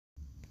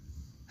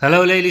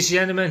Hello ladies and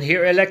gentlemen,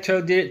 here Electro.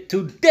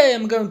 Today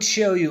I'm going to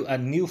show you a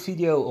new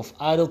video of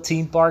Idle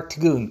Theme Park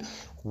Tycoon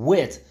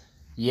with,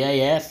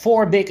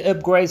 4 big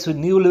upgrades with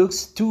new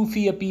looks, 2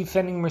 VIP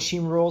vending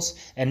machine rolls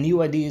and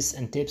new ideas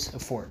and tips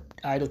for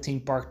Idle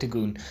Theme Park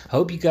Tycoon.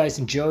 Hope you guys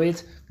enjoy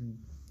it.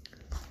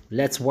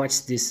 Let's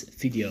watch this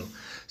video.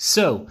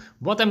 So,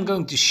 what I'm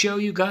going to show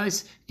you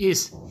guys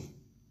is,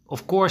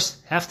 of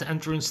course, have the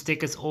entrance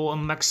tickets all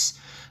on max,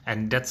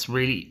 and that's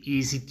really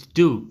easy to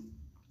do,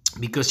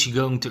 because you're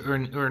going to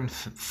earn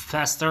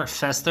faster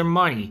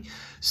money.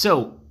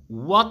 So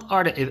what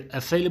are the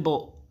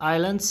available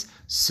islands?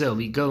 So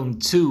we're going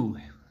to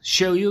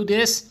show you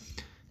this,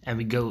 and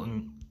we're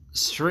going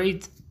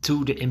straight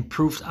to the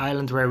improved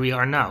island where we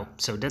are now.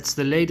 So that's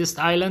the latest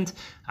island.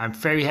 I'm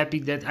very happy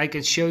that I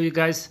can show you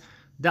guys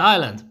the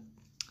island.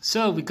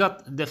 So we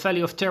got the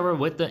Valley of Terror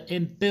with the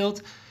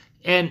inbuilt,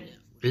 and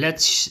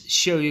let's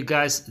show you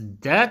guys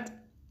that.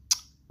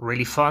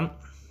 Really fun.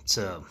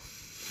 So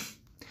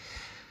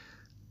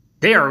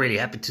they are really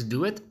happy to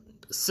do it.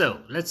 So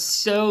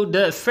let's show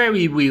the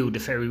ferry wheel. The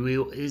ferry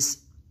wheel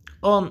is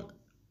on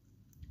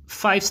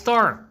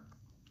 5-star,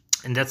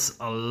 and that's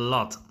a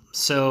lot.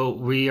 So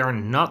we are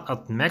not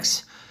at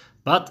max,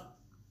 but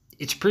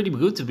it's pretty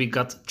good. We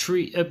got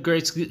 3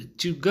 upgrades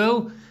to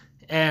go,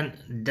 and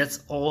that's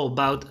all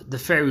about the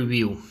ferry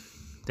wheel.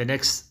 The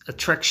next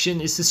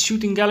attraction is the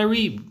shooting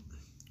gallery.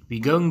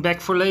 We're going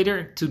back for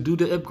later to do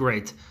the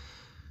upgrade.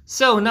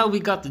 So now we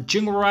got the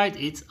jungle ride.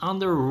 It's on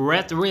the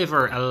Red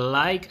River. I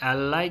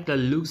like the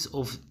looks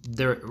of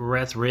the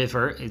Red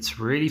River. It's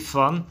really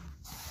fun.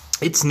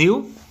 It's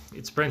new.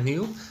 It's brand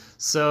new.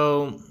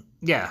 So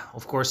yeah,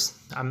 of course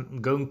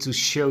I'm going to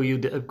show you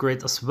the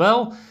upgrade as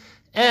well.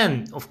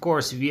 And of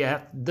course we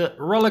have the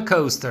roller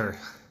coaster.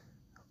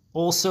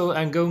 Also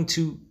I'm going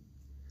to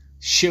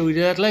show you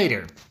that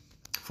later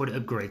for the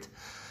upgrade.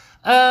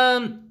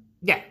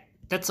 Yeah,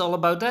 that's all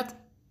about that.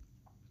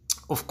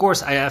 Of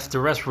course, I have the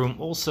restroom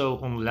also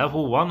on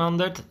level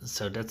 100,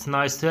 so that's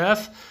nice to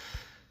have.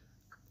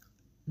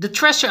 The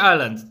Treasure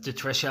Island. The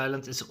Treasure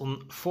Island is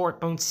on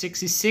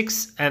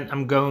 4.66, and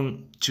I'm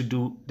going to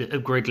do the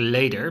upgrade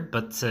later,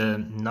 but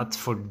not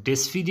for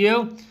this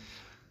video.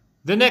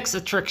 The next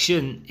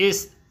attraction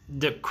is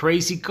the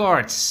Crazy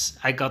Carts.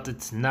 I got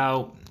it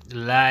now,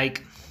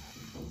 like,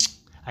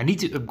 I need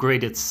to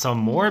upgrade it some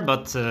more,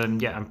 but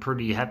yeah, I'm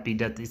pretty happy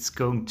that it's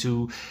going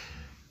to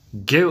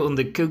go on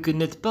the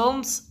coconut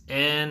palms,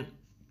 and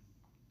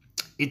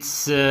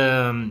it's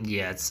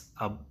it's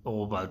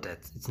all about that.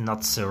 It's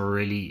not so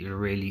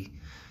really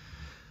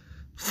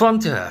fun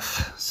to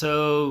have.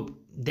 So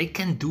they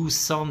can do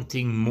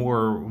something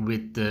more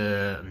with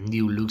the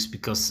new looks,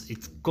 because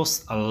it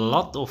costs a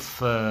lot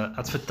of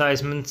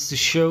advertisements to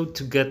show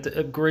to get the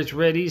upgrades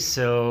ready.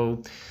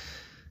 So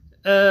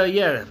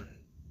yeah,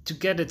 to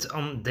get it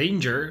on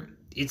danger,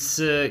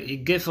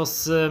 it gives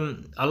us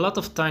a lot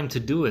of time to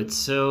do it.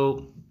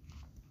 So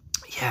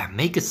yeah,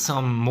 make it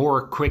some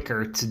more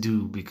quicker to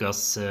do,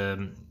 because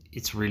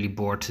it's really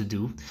bored to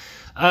do.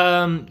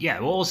 Yeah,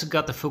 we also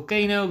got the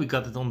volcano. We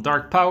got it on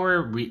dark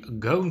power.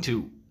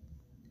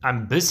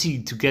 I'm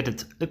busy to get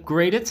it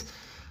upgraded.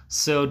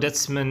 So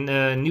that's my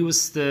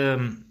newest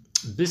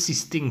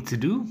busiest thing to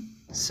do.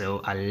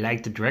 So I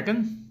like the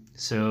dragon.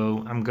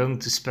 So I'm going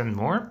to spend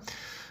more.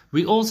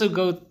 We also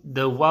got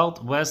the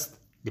Wild West,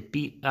 the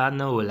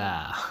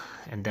pianola.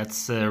 And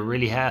that's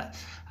really I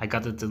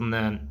got it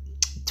on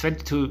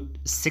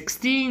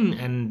 2216,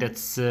 and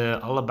that's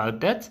all about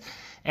that.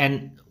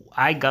 And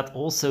I got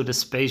also the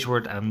space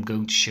word. I'm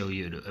going to show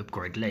you the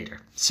upgrade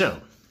later.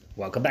 So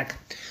welcome back.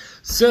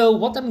 So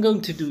what I'm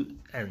going to do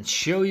and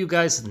show you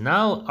guys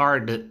now are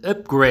the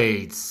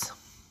upgrades.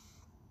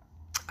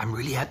 I'm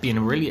really happy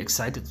and really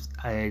excited.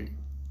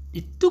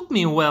 It took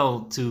me a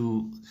while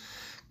to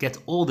get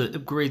all the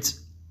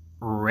upgrades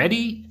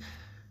ready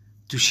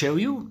to show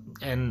you,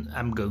 and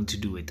I'm going to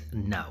do it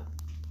now.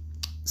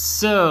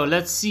 So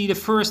let's see, the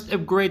first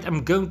upgrade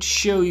I'm going to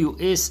show you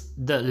is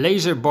the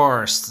laser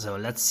bars. So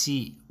let's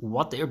see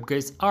what the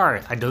upgrades are.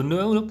 I don't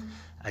know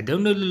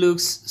the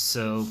looks,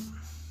 so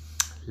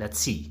let's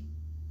see.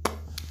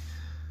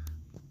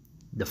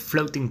 The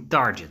floating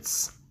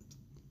targets.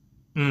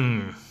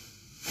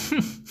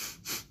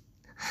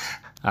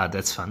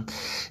 That's fun.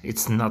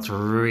 It's not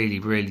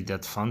really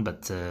that fun,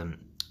 but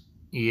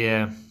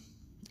yeah,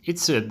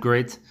 it's an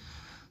upgrade.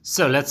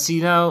 So let's see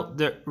now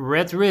the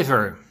Red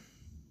River.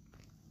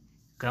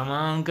 Come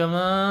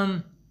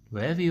on,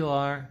 wherever you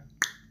are.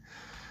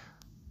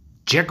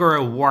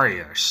 Jaguar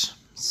Warriors.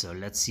 So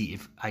let's see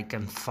if I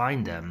can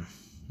find them.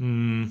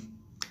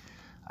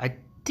 I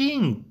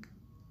think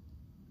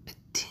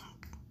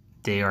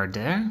they are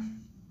there.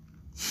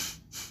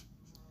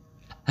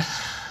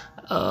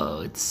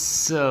 Oh,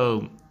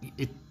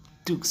 it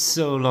took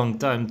so long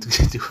time to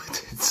do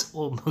it. It's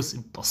almost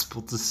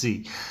impossible to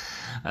see.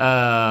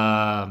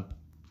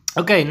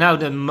 Okay, now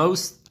the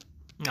most.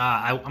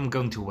 I'm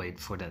going to wait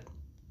for that.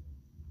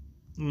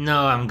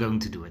 No, I'm going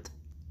to do it.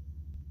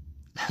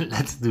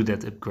 Let's do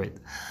that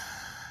upgrade.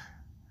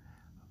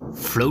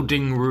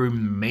 Floating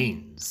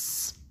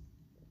remains.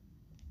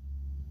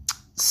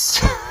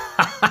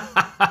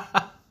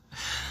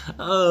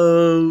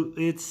 Oh,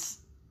 it's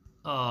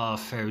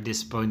very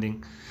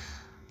disappointing.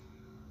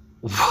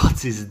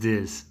 What is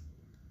this?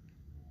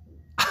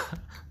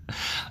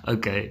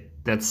 Okay,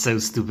 that's so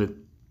stupid.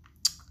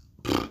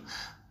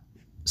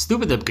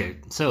 Stupid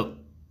upgrade. So,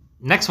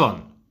 next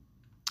one.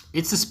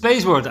 It's a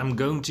space world. I'm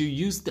going to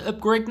use the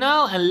upgrade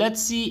now and let's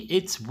see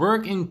its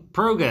work in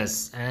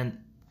progress. And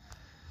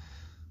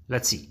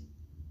let's see.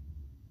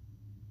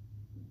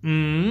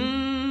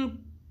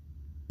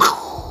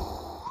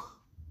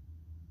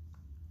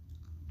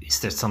 Is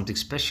there something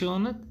special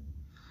on it?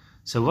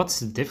 So what's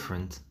the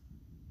difference?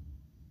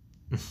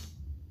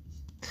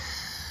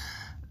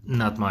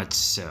 Not much.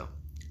 So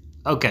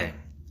okay,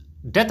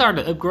 that are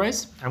the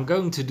upgrades. I'm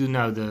going to do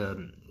now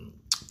the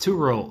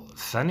 2-roll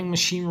vending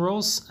machine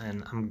rolls,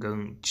 and I'm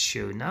going to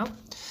show you now.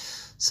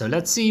 So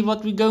let's see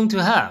what we're going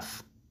to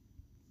have.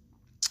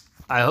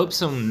 I hope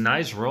some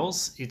nice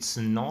rolls. It's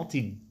a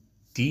naughty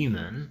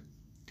demon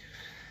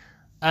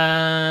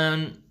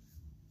and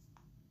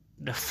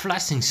the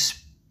flashing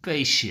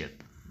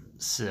spaceship.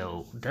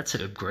 So that's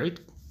an upgrade.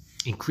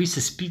 Increase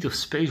the speed of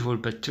space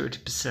world by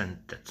 30%.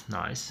 That's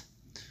nice.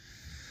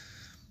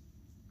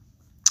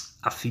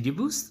 A video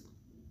boost.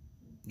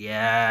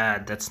 Yeah,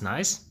 that's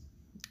nice.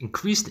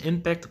 Increase the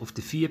impact of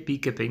the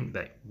VIP capping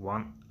by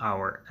 1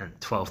 hour and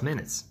 12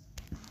 minutes.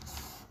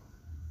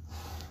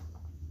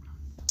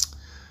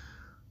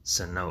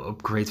 So no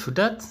upgrade for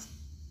that.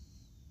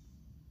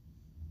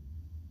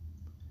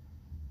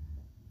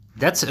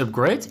 That's an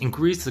upgrade.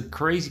 Increase the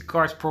crazy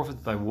cards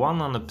profit by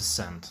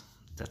 100%.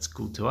 That's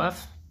cool to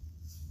have.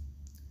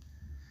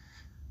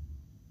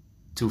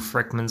 2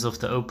 fragments of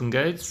the open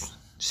gates.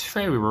 It's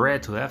very rare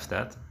to have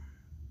that.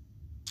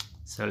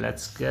 So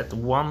let's get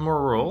one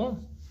more roll.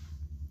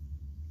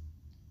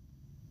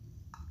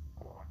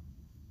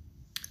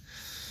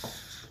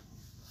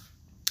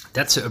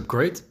 That's an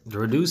upgrade.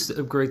 Reduce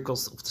the upgrade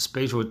cost of the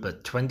space world by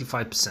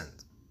 25%.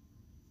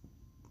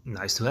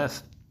 Nice to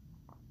have.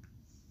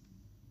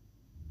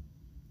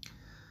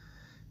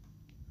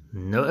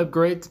 No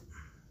upgrade.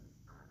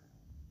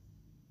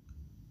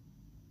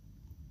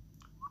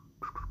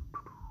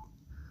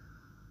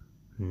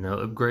 No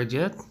upgrade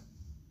yet.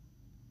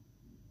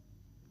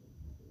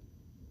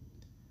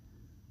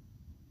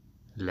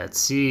 Let's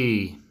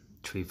see.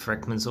 3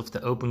 fragments of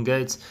the open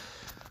gates.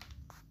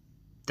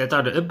 That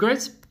are the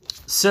upgrades.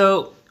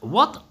 So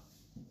what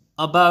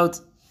about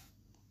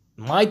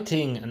my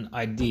thing and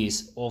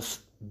ideas of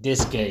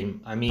this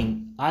game? I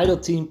mean, Idle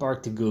Theme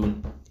Park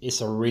Tycoon is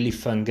a really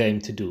fun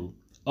game to do.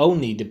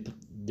 Only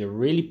the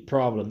really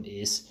problem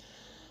is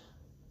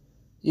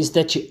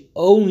that you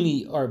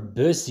only are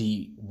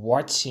busy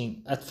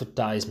watching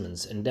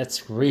advertisements, and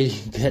that's really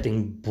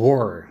getting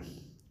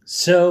boring.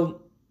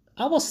 So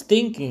I was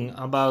thinking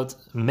about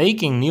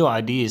making new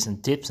ideas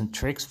and tips and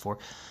tricks for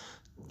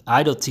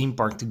Idle Theme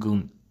Park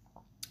Tycoon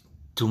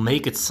to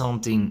make it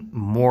something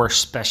more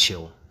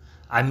special.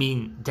 I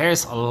mean,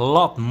 there's a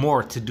lot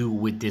more to do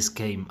with this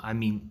game. I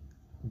mean,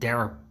 there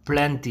are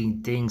plenty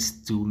things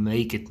to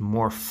make it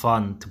more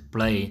fun to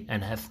play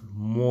and have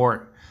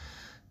more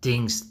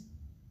things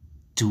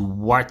to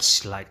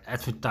watch, like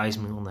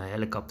advertisement on a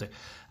helicopter.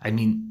 I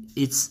mean,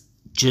 it's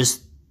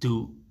just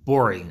too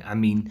boring. I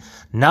mean,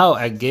 now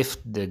I give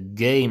the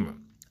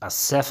game a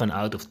 7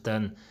 out of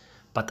 10,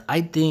 but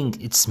I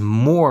think it's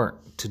more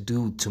to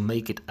do to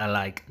make it a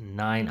like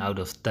 9 out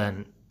of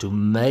 10, to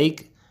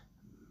make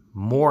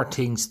more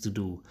things to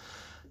do.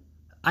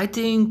 I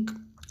think,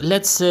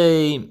 let's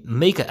say,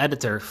 make an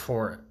editor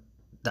for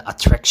the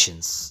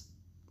attractions,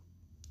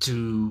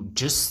 to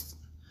just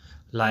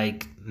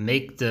like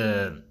make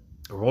the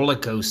roller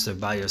coaster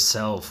by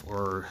yourself,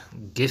 or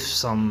give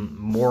some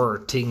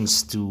more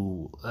things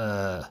to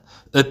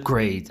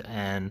upgrade.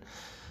 And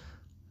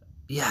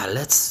yeah,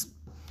 let's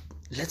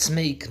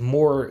make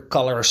more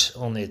colors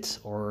on it,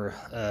 or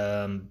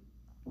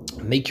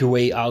make your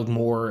way out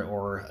more,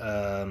 or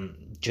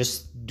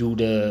just do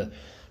the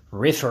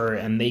river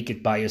and make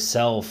it by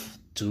yourself,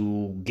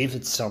 to give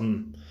it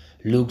some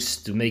looks,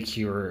 to make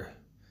your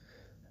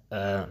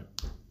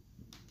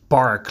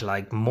park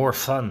like more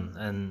fun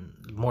and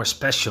more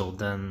special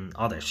than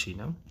others, you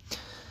know.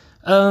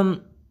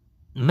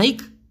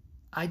 Make,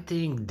 I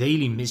think,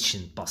 daily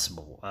mission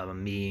possible. I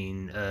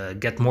mean,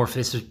 get more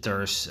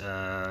visitors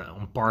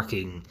on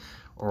parking,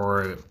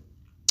 or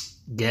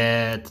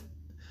get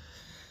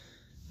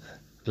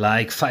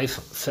like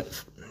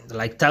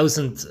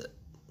 1,000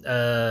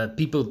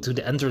 people to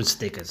the entrance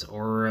tickets,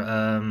 or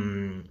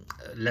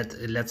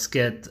let's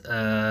get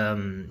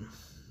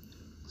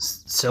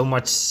so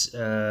much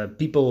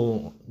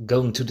people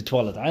going to the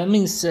toilet. I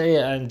mean, say,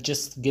 and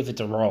just give it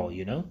a roll,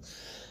 you know.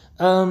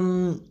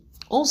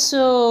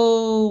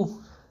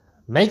 Also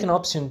make an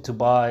option to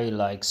buy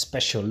like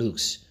special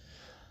looks,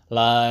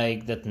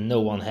 like that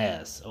no one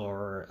has,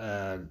 or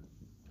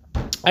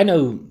I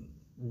know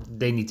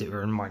they need to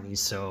earn money,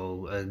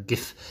 so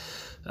give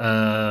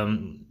a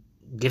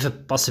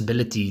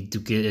possibility to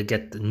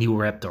get new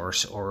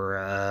raptors, or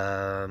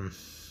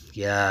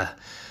yeah,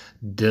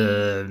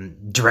 the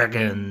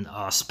dragon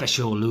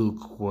special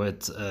look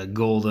with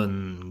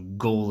golden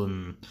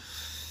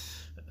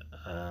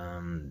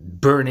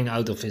burning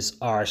out of his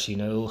arse, you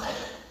know.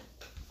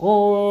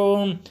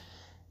 Or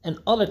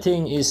another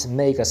thing is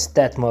make a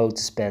stat mode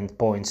to spend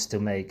points to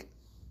make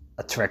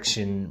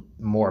attraction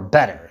more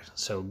better.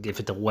 So give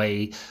it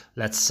away.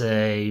 Let's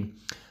say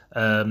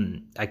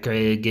I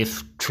could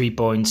give 3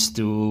 points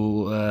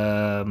to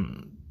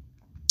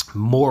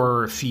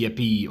more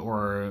VIP,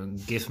 or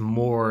give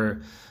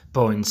more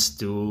points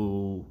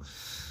to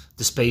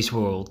the space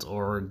world,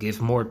 or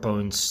give more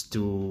points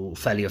to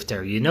Valley of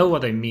Terror. You know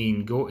what I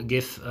mean?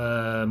 Give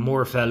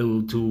more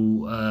value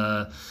to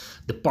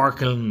the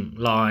parking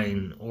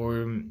line,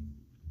 or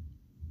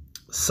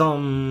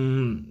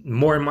some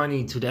more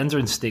money to the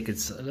entrance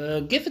tickets.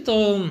 Give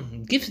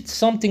it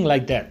something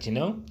like that, you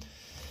know.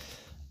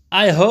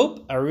 I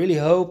really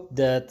hope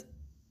that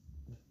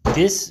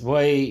this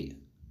way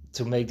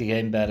to make the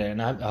game better,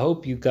 and I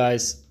hope you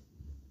guys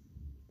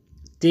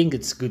think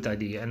it's a good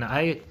idea, and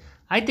I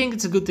think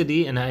it's a good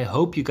idea, and I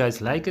hope you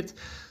guys like it.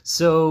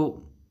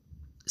 So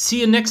see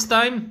you next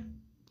time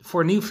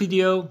for a new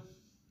video.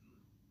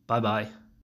 Bye bye.